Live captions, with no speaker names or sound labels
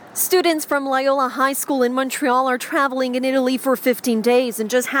Students from Loyola High School in Montreal are traveling in Italy for 15 days and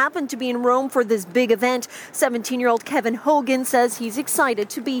just happened to be in Rome for this big event. 17-year-old Kevin Hogan says he's excited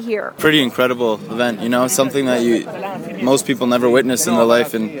to be here. Pretty incredible event, something that most people never witness in their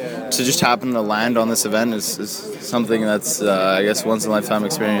life, and to just happen to land on this event is something that's, I guess, once-in-a-lifetime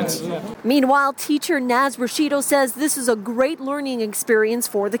experience. Meanwhile, teacher Naz Rashido says this is a great learning experience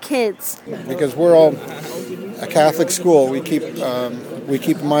for the kids. Because we're all a Catholic school, we keep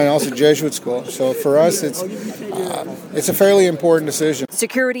in mind also Jesuit school. So for us, it's a fairly important decision.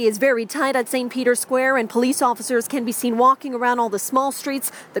 Security is very tight at St. Peter's Square, and police officers can be seen walking around all the small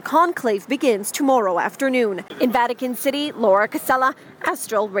streets. The conclave begins tomorrow afternoon. In Vatican City, Laura Casella,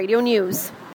 Astral Radio News.